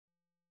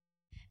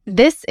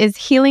This is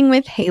Healing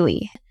with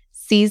Haley.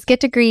 C's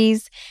get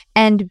degrees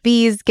and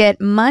B's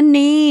get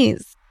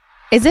monies.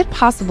 Is it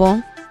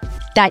possible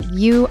that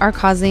you are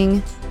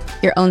causing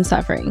your own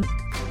suffering?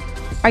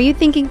 Are you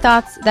thinking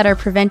thoughts that are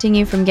preventing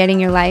you from getting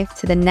your life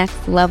to the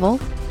next level?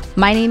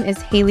 My name is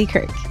Haley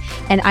Kirk,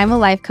 and I'm a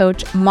life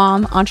coach,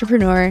 mom,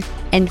 entrepreneur,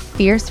 and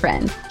fierce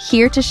friend,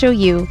 here to show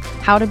you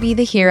how to be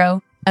the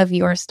hero of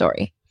your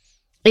story.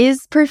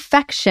 Is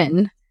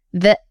perfection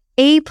the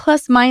A+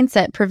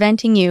 mindset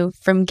preventing you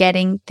from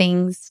getting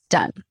things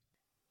done?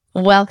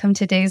 Welcome to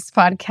today's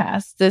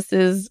podcast. This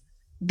is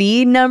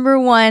the number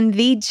one,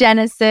 the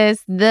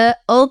genesis, the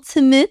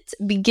ultimate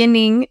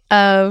beginning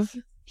of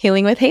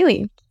Healing with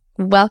Haley.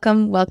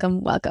 Welcome,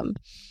 welcome, welcome.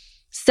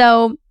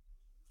 So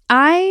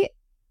I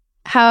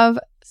have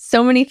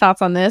so many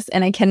thoughts on this,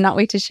 and I cannot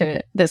wait to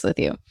share this with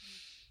you.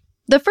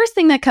 The first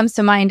thing that comes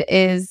to mind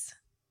is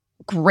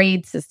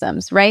grade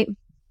systems, right?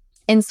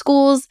 In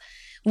schools,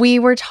 we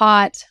were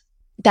taught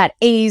that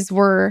A's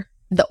were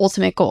the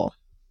ultimate goal.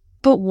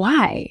 But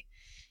why?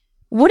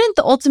 Wouldn't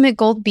the ultimate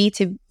goal be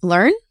to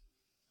learn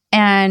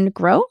and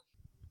grow?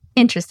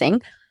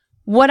 Interesting.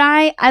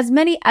 As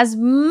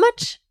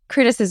much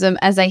criticism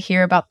as I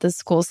hear about the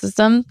school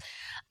system,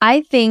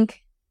 I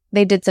think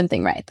they did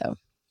something right though.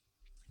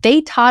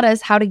 They taught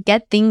us how to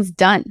get things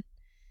done.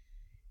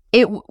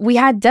 We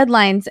had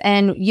deadlines,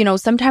 and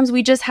sometimes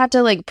we just had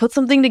to put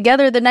something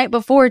together the night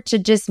before to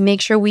just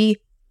make sure we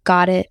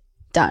got it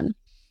done.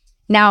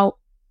 Now,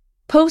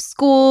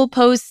 post-school,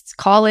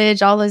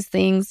 post-college, all those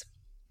things,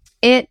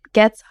 it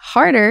gets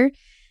harder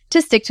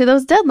to stick to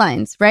those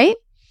deadlines, right?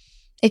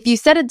 If you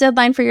set a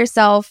deadline for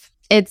yourself,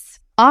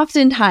 it's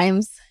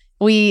oftentimes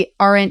we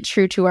aren't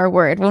true to our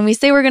word. When we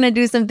say we're going to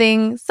do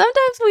something,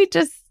 sometimes we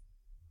just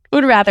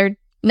would rather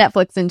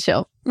Netflix and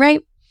chill,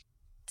 right?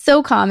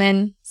 So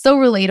common, so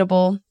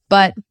relatable,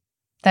 but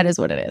that is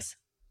what it is.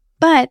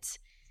 But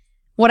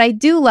what I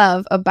do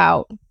love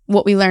about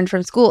what we learned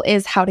from school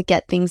is how to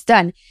get things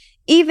done,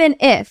 even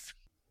if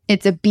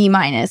it's a B-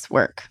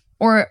 work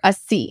or a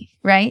C,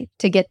 right?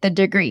 To get the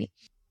degree.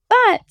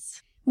 But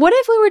what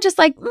if we were just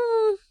what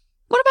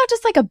about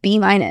just a B-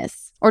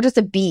 or just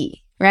a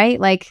B, right?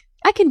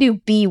 I can do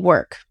B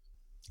work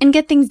and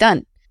get things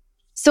done.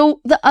 So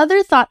the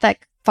other thought that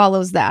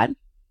follows that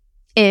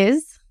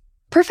is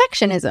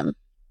perfectionism,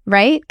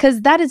 right?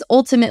 Because that is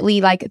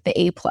ultimately the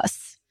A+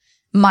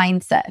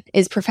 mindset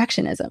is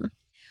perfectionism.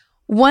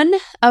 One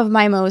of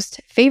my most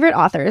favorite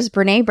authors,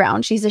 Brené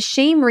Brown, she's a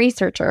shame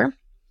researcher,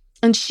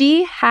 and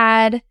she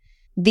had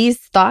these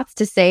thoughts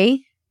to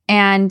say,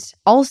 and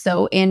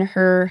also in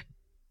her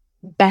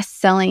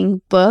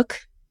best-selling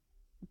book,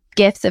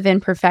 Gifts of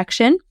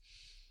Imperfection,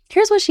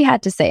 here's what she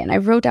had to say, and I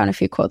wrote down a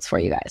few quotes for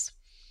you guys.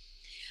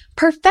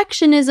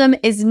 Perfectionism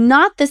is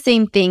not the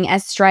same thing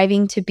as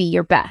striving to be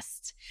your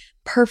best.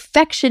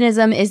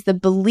 Perfectionism is the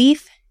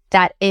belief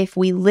that if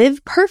we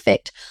live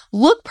perfect,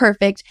 look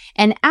perfect,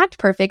 and act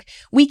perfect,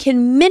 we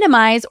can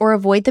minimize or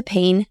avoid the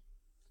pain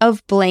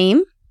of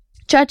blame,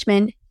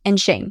 judgment, and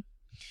shame.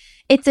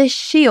 It's a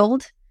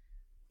shield.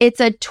 It's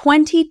a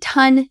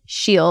 20-ton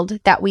shield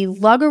that we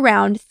lug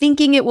around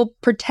thinking it will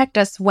protect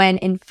us when,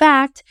 in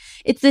fact,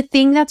 it's the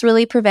thing that's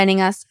really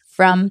preventing us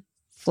from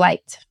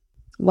flight.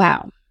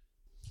 Wow.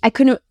 I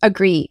couldn't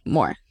agree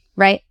more,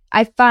 right?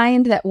 I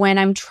find that when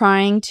I'm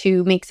trying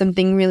to make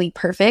something really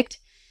perfect,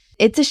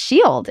 it's a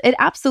shield. It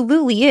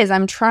absolutely is.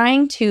 I'm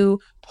trying to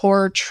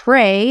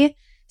portray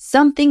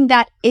something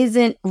that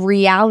isn't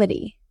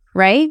reality,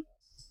 right?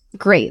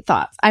 Great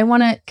thoughts. I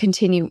want to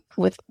continue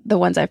with the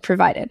ones I've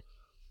provided.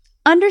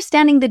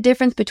 Understanding the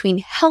difference between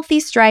healthy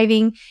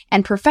striving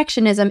and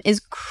perfectionism is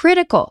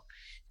critical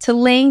to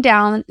laying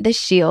down the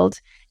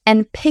shield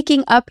and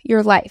picking up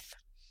your life.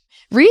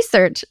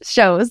 Research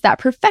shows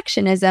that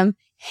perfectionism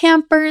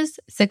hampers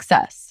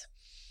success.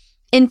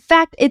 In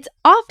fact, it's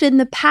often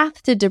the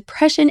path to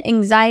depression,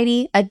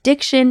 anxiety,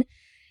 addiction,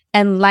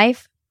 and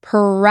life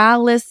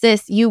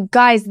paralysis. You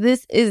guys,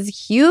 this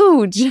is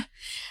huge,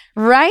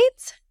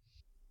 right?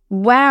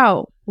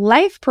 Wow,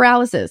 life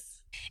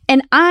paralysis.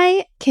 And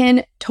I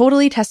can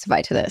totally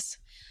testify to this.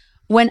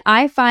 When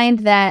I find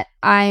that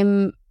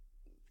I'm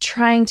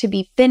trying to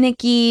be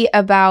finicky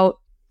about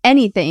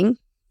anything,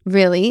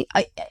 really,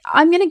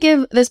 I'm going to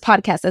give this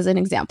podcast as an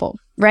example,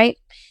 right?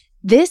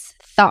 This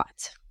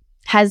thought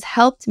has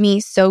helped me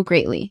so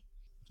greatly.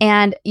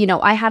 And,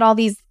 I had all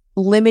these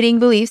limiting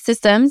belief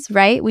systems,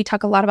 right? We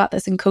talk a lot about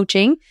this in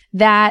coaching,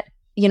 that,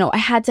 I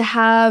had to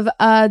have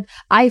an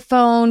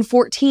iPhone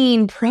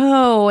 14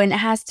 Pro and it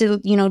has to,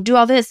 do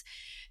all this.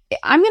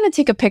 I'm going to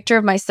take a picture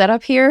of my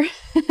setup here.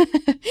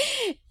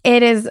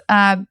 It is,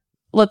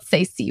 let's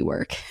say C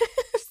work.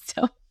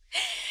 So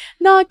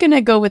not going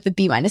to go with the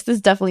B-. This is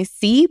definitely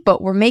C,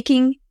 but we're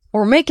making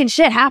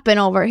shit happen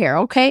over here.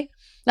 Okay.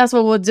 That's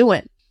what we're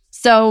doing.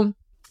 So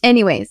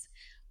anyways,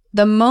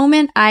 the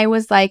moment I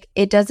was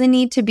it doesn't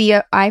need to be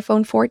an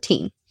iPhone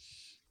 14.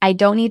 I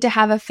don't need to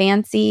have a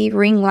fancy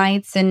ring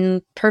lights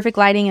and perfect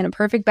lighting and a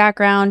perfect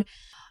background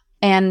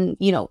and,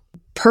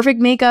 perfect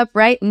makeup,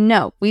 right?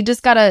 No, we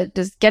just gotta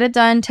get it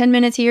done. 10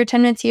 minutes here,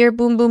 10 minutes here,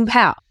 boom, boom,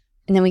 pow.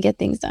 And then we get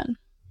things done.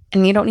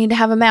 And you don't need to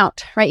have a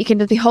mount, right? You can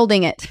just be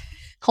holding it,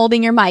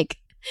 holding your mic.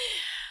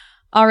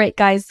 All right,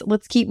 guys,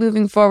 let's keep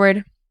moving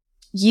forward.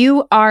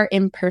 You are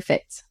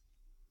imperfect.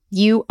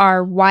 You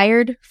are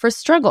wired for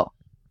struggle,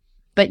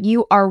 but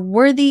you are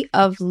worthy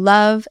of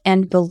love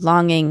and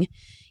belonging.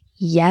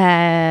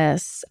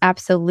 Yes,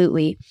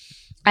 absolutely.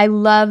 I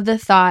love the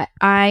thought,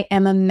 I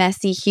am a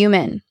messy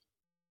human.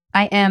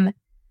 I am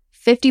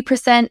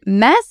 50%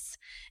 mess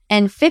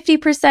and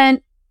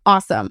 50%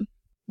 awesome,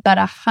 but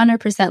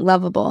 100%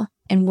 lovable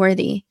and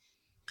worthy.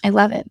 I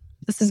love it.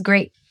 This is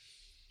great.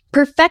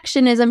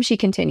 Perfectionism, she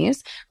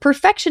continues,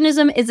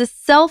 perfectionism is a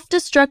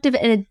self-destructive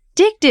and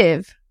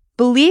addictive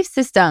belief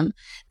system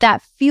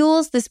that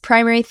fuels this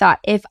primary thought.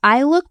 If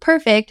I look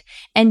perfect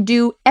and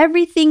do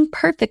everything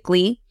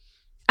perfectly,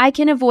 I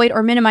can avoid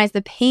or minimize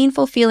the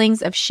painful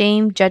feelings of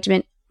shame,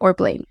 judgment, or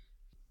blame.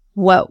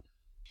 Whoa.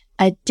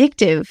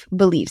 Addictive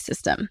belief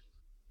system.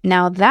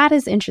 Now that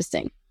is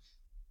interesting.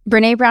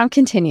 Brené Brown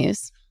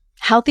continues,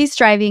 healthy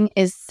striving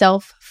is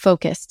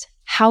self-focused.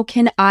 How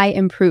can I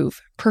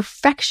improve?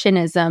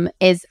 Perfectionism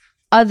is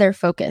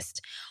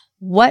other-focused.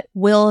 What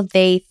will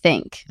they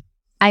think?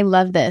 I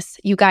love this.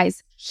 You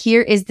guys,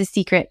 here is the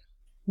secret.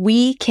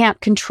 We can't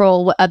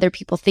control what other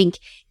people think,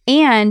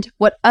 and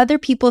what other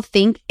people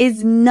think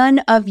is none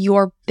of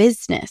your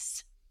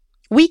business.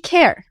 We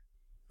care.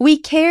 We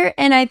care,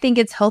 and I think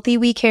it's healthy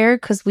we care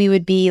because we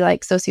would be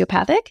like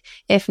sociopathic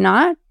if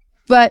not,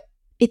 but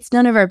it's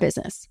none of our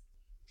business.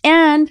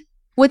 And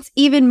what's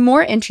even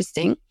more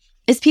interesting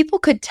is people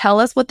could tell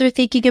us what they're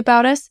thinking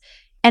about us,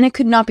 and it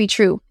could not be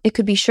true. It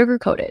could be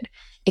sugar-coated.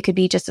 It could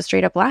be just a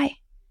straight-up lie.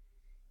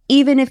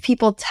 Even if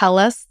people tell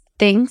us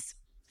things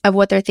of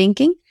what they're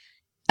thinking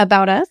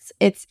about us,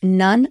 it's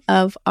none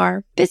of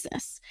our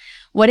business.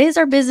 What is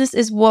our business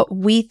is what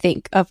we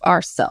think of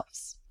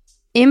ourselves.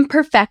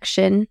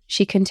 Imperfection,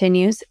 she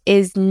continues,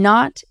 is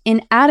not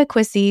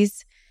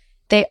inadequacies.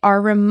 They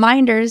are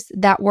reminders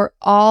that we're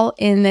all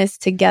in this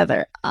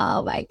together.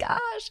 Oh my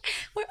gosh,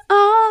 we're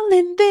all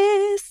in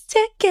this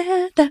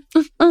together.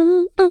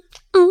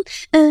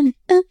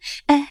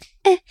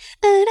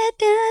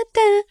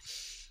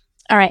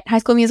 All right, High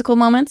School Musical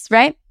moments,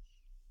 right?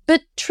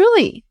 But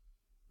truly,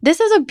 this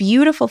is a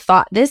beautiful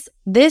thought. This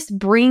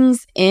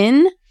brings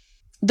in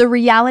the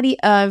reality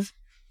of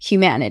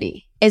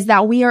humanity, is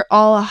that we are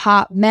all a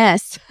hot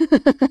mess,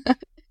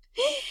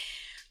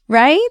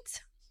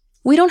 right?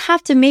 We don't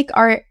have to make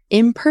our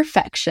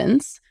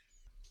imperfections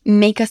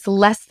make us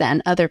less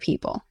than other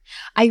people.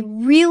 I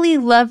really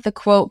love the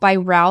quote by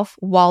Ralph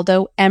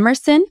Waldo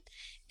Emerson,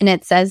 and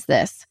it says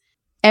this,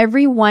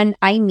 everyone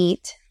I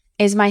meet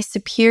is my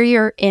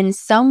superior in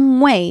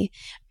some way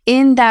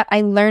in that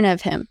I learn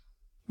of him,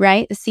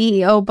 right? The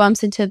CEO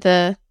bumps into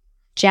the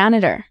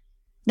janitor.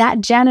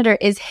 That janitor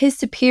is his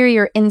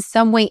superior in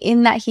some way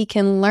in that he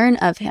can learn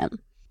of him,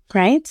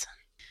 right?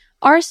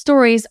 Our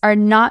stories are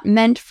not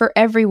meant for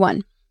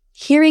everyone.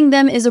 Hearing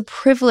them is a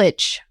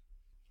privilege,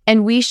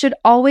 and we should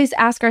always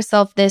ask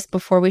ourselves this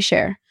before we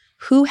share.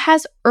 Who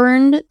has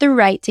earned the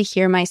right to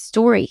hear my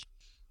story?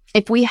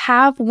 If we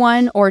have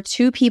one or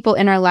two people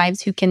in our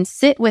lives who can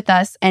sit with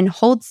us and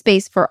hold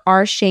space for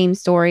our shame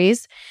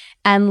stories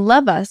and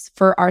love us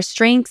for our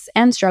strengths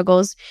and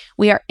struggles,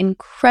 we are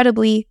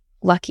incredibly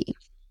lucky.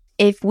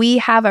 If we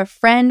have a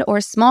friend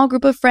or small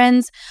group of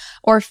friends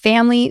or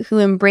family who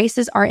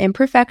embraces our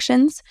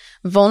imperfections,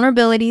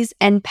 vulnerabilities,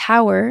 and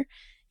power,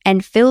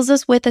 and fills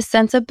us with a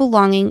sense of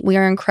belonging, we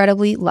are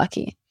incredibly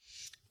lucky.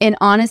 In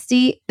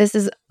honesty, this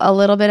is a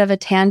little bit of a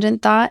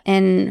tangent thought,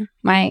 and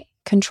my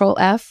Control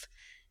F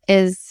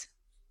is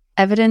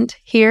evident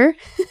here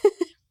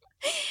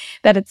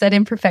that it said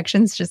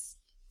imperfections just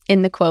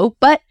in the quote.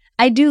 But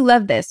I do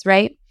love this,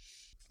 right?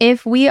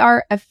 If we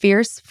are a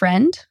fierce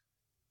friend,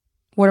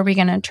 what are we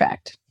going to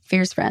attract?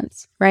 Fierce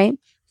friends, right?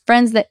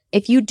 Friends that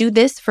if you do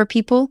this for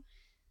people,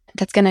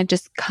 that's going to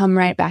just come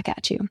right back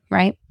at you,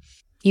 right?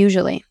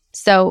 Usually.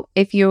 So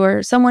if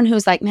you're someone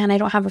who's like, man, I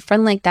don't have a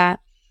friend like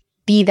that,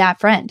 be that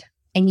friend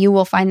and you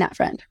will find that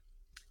friend.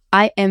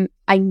 I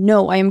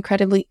know I am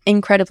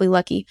incredibly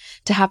lucky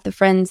to have the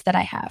friends that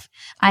I have.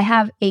 I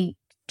have a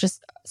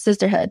just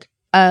sisterhood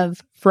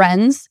of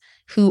friends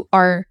who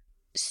are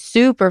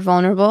super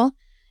vulnerable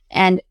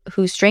and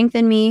who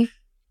strengthen me,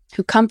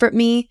 who comfort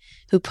me,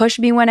 who push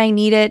me when I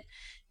need it,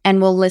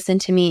 and will listen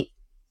to me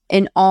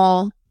in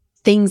all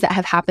things that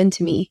have happened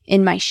to me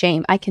in my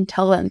shame. I can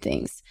tell them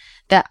things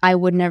that I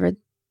would never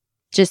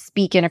just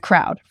speak in a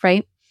crowd,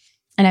 right?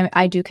 And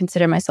I do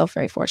consider myself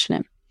very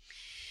fortunate.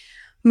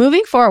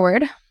 Moving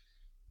forward,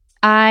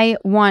 I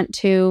want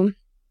to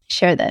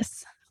share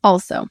this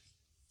also.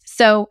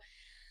 So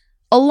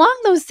along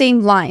those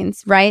same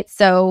lines, right?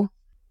 So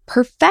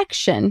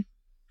perfection,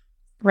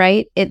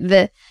 right?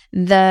 The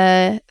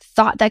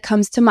thought that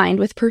comes to mind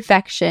with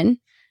perfection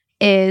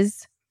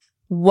is,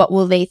 what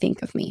will they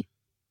think of me,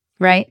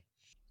 right?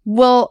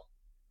 Well,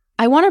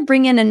 I want to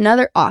bring in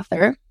another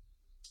author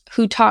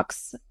who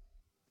talks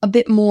a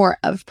bit more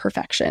of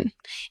perfection.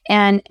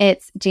 And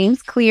it's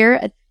James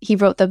Clear. He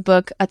wrote the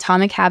book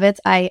Atomic Habits.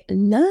 I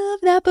love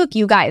that book.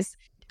 You guys,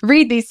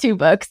 read these 2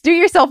 books. Do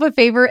yourself a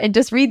favor and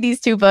just read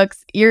these 2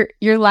 books.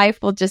 Your life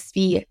will just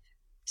be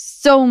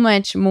so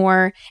much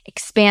more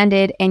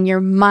expanded and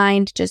your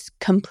mind just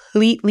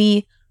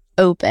completely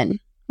open.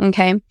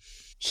 Okay?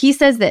 He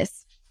says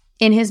this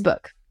in his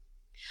book.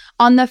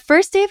 On the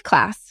first day of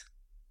class,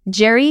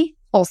 Jerry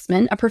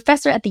Olsman, a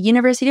professor at the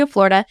University of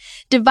Florida,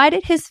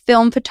 divided his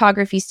film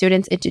photography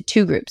students into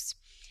 2 groups.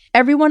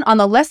 Everyone on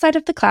the left side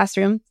of the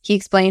classroom, he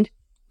explained,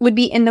 would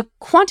be in the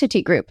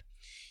quantity group.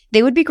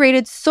 They would be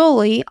graded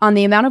solely on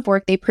the amount of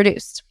work they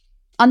produced.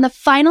 On the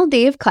final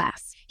day of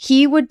class,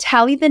 he would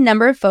tally the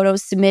number of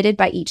photos submitted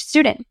by each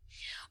student.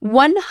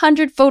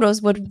 100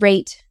 photos would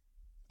rate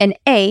an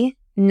A,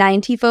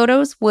 90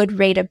 photos would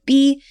rate a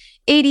B,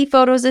 80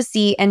 photos a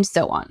C, and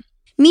so on.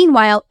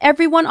 Meanwhile,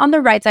 everyone on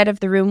the right side of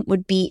the room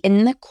would be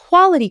in the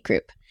quality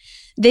group.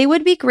 They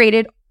would be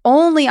graded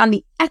only on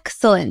the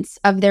excellence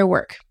of their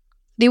work.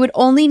 They would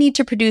only need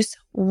to produce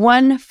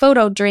 1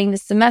 photo during the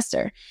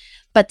semester,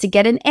 but to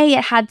get an A,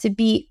 it had to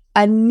be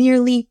a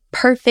nearly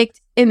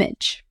perfect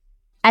image.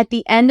 At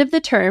the end of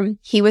the term,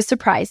 he was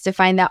surprised to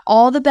find that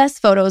all the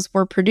best photos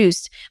were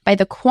produced by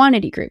the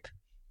quantity group.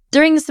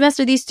 During the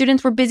semester, these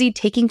students were busy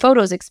taking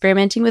photos,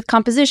 experimenting with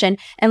composition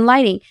and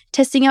lighting,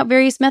 testing out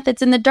various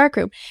methods in the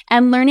darkroom,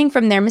 and learning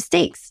from their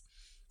mistakes.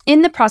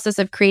 In the process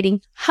of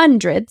creating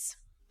hundreds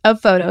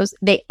of photos,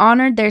 they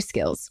honored their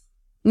skills.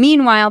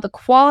 Meanwhile, the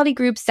quality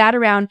group sat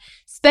around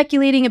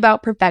speculating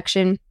about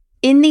perfection.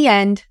 In the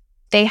end,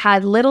 they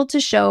had little to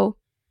show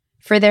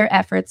for their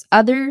efforts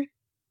other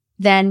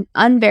than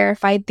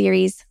unverified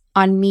theories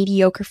on one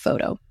mediocre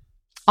photo.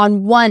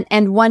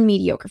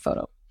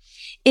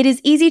 It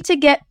is easy to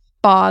get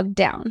bogged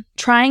down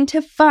trying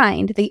to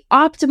find the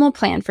optimal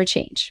plan for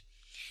change.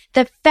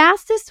 The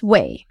fastest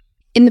way,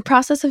 in the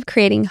process of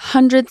creating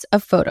hundreds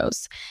of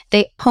photos,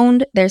 they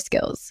honed their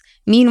skills.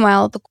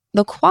 Meanwhile,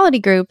 the quality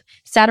group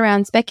sat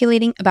around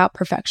speculating about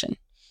perfection.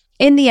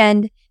 In the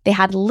end, they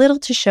had little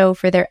to show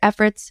for their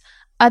efforts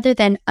other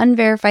than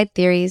unverified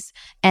theories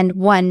and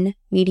one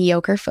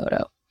mediocre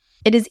photo.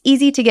 It is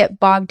easy to get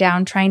bogged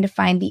down trying to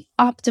find the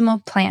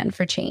optimal plan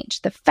for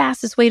change, the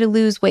fastest way to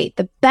lose weight,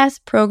 the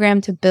best program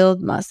to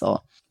build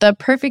muscle, the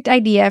perfect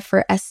idea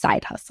for a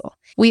side hustle.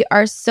 We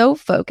are so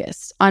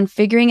focused on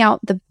figuring out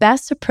the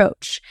best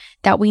approach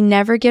that we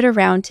never get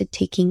around to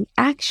taking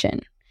action.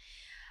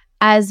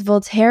 As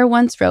Voltaire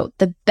once wrote,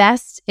 the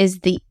best is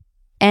the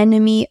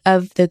enemy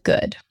of the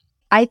good.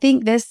 I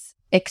think this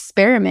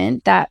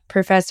experiment that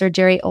Professor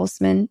Jerry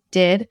Olsman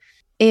did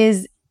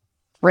is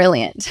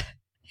brilliant.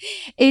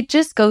 It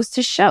just goes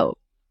to show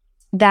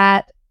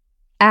that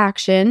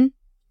action,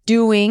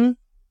 doing,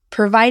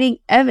 providing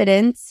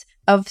evidence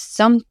of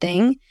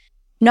something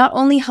not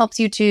only helps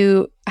you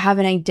to have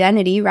an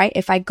identity, right?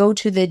 If I go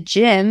to the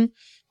gym,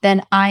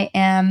 then I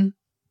am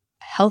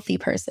a healthy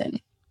person.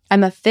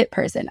 I'm a fit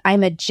person.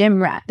 I'm a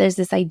gym rat. There's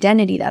this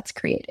identity that's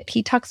created.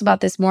 He talks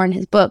about this more in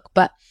his book,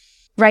 but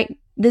right,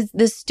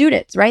 the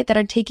students, right, that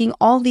are taking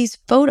all these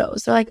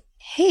photos, they're like,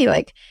 hey,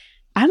 like,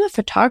 I'm a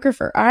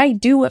photographer. I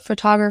do what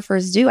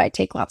photographers do. I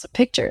take lots of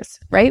pictures,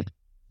 right?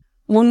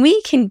 When we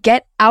can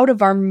get out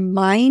of our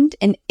mind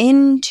and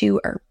into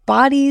our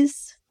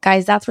bodies,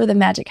 guys, that's where the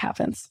magic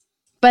happens.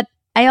 But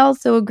I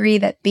also agree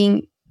that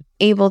being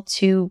able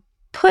to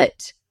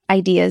put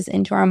ideas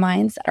into our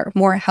minds that are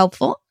more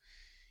helpful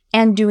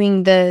and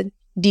doing the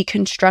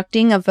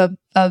deconstructing of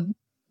a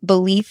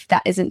belief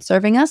that isn't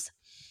serving us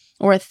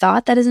or a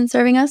thought that isn't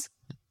serving us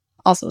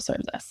also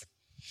serves us.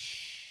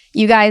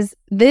 You guys,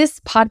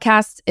 this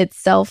podcast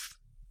itself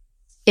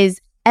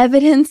is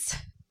evidence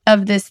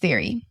of this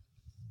theory.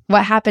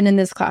 What happened in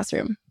this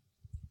classroom?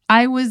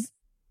 I was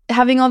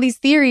having all these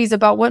theories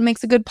about what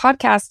makes a good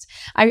podcast.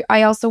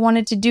 I also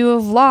wanted to do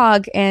a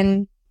vlog,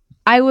 and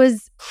I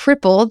was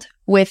crippled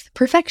with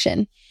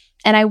perfection,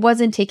 and I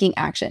wasn't taking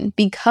action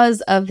because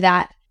of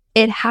that.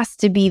 It has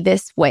to be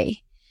this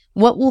way.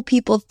 What will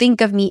people think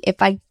of me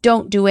if I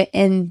don't do it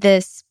in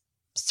this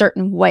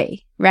certain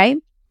way, right?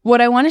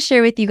 What I want to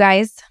share with you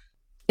guys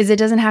is it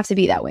doesn't have to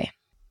be that way.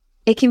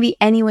 It can be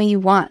any way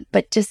you want,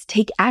 but just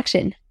take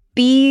action.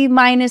 B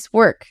minus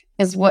work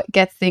is what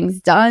gets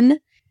things done,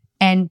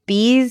 and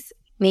B's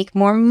make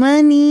more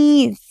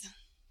money.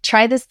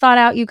 Try this thought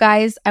out, you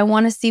guys. I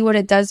want to see what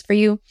it does for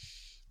you.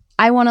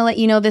 I want to let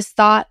you know this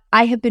thought.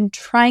 I have been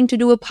trying to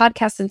do a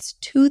podcast since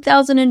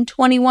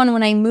 2021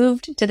 when I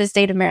moved to the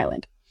state of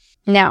Maryland.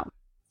 Now,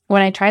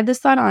 when I tried this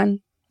thought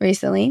on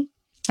recently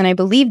and I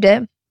believed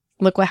it,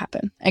 look what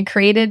happened. I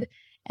created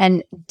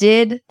and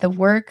did the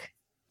work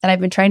that I've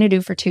been trying to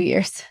do for 2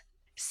 years.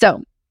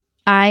 So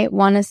I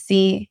want to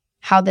see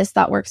how this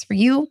thought works for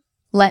you.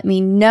 Let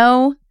me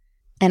know,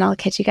 and I'll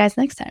catch you guys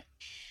next time.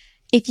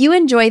 If you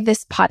enjoyed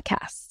this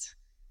podcast,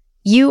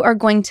 you are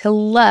going to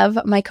love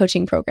my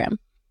coaching program.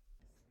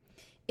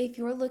 If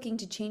you're looking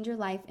to change your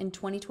life in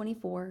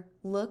 2024,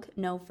 look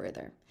no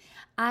further.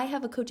 I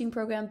have a coaching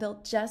program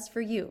built just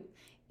for you.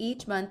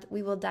 Each month,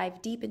 we will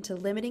dive deep into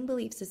limiting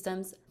belief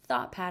systems,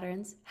 thought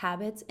patterns,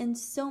 habits, and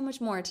so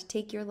much more to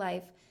take your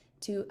life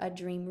to a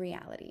dream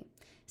reality.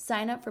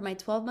 Sign up for my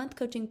 12-month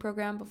coaching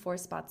program before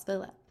spots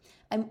fill up.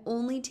 I'm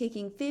only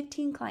taking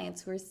 15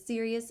 clients who are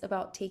serious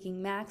about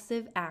taking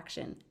massive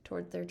action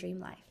towards their dream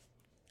life.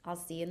 I'll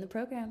see you in the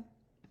program.